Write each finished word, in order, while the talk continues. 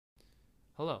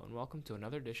Hello and welcome to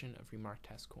another edition of Remark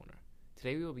Test Corner.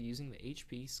 Today we will be using the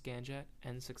HP Scanjet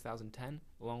N6010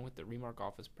 along with the Remark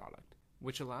Office product,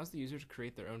 which allows the user to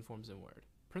create their own forms in Word,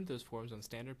 print those forms on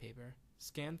standard paper,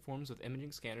 scan forms with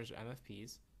imaging scanners or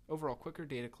MFPs, overall quicker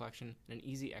data collection, and an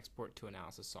easy export to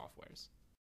analysis softwares.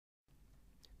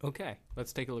 Okay,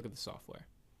 let's take a look at the software.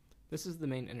 This is the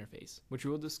main interface, which we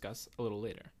will discuss a little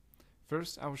later.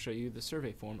 First, I will show you the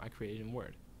survey form I created in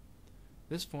Word.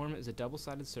 This form is a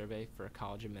double-sided survey for a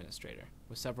college administrator,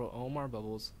 with several OMR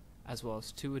bubbles, as well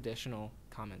as 2 additional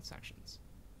comment sections.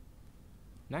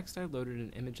 Next, I loaded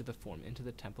an image of the form into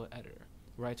the template editor,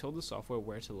 where I told the software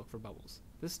where to look for bubbles.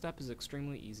 This step is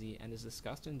extremely easy and is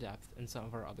discussed in depth in some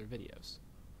of our other videos.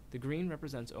 The green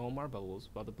represents OMR bubbles,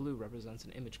 while the blue represents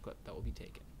an image clip that will be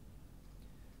taken.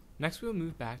 Next, we will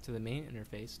move back to the main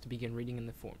interface to begin reading in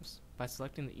the forms, by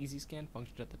selecting the Easy Scan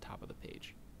function at the top of the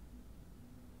page.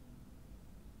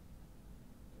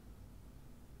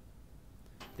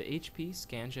 The HP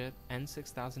Scanjet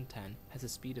N6010 has a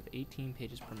speed of 18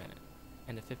 pages per minute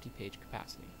and a 50-page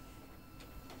capacity.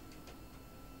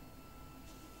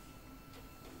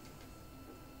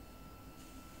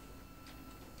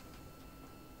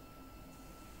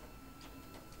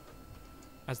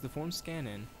 As the forms scan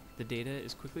in, the data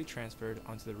is quickly transferred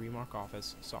onto the Remark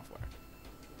Office software.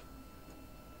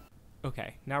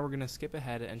 Okay, now we're going to skip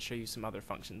ahead and show you some other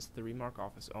functions the Remark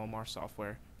Office OMR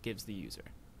software gives the user.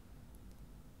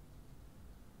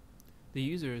 The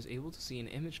user is able to see an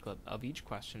image clip of each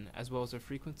question as well as a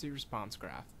frequency response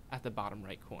graph at the bottom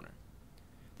right corner.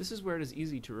 This is where it is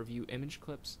easy to review image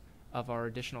clips of our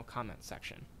additional comment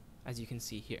section, as you can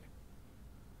see here.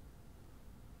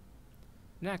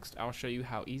 Next, I'll show you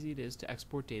how easy it is to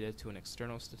export data to an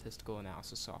external statistical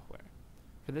analysis software.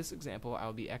 For this example, I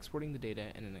will be exporting the data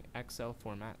in an Excel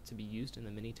format to be used in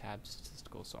the Minitab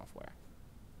statistical software.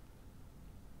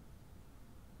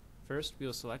 First, we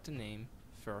will select a name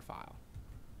for our file.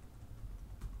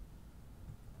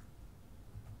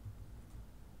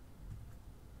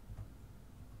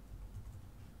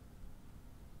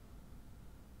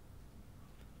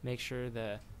 Make sure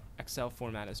the Excel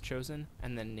format is chosen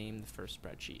and then name the first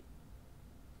spreadsheet.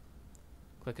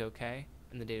 Click OK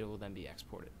and the data will then be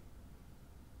exported.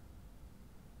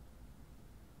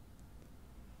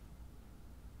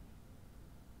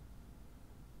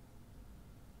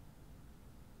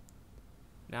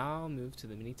 Now I'll move to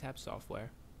the Minitab software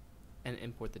and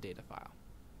import the data file.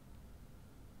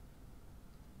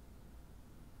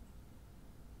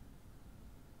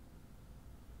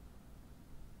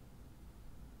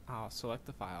 I'll select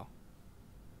the file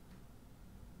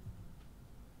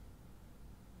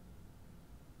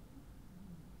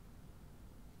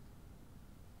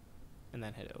and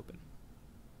then hit open.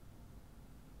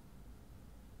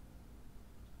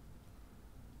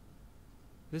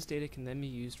 This data can then be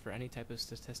used for any type of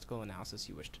statistical analysis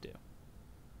you wish to do.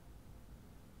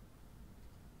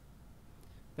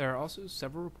 There are also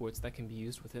several reports that can be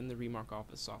used within the Remark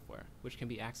Office software, which can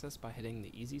be accessed by hitting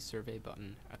the Easy Survey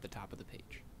button at the top of the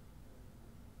page.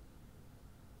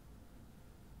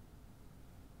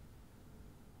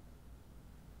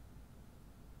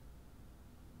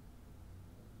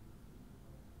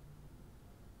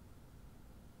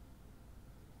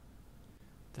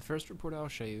 The first report I will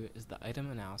show you is the Item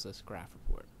Analysis Graph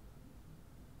Report.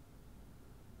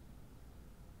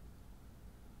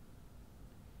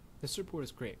 This report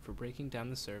is great for breaking down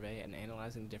the survey and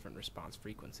analyzing different response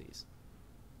frequencies.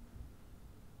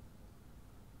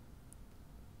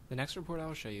 The next report I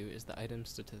will show you is the Item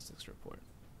Statistics Report.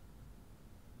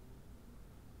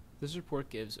 This report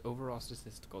gives overall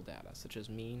statistical data such as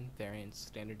mean, variance,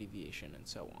 standard deviation, and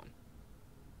so on.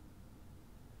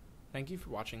 Thank you for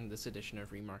watching this edition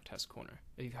of Remark Test Corner.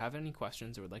 If you have any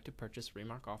questions or would like to purchase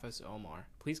Remark Office OMR,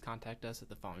 please contact us at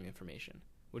the following information,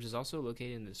 which is also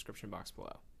located in the description box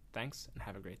below. Thanks, and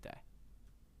have a great day.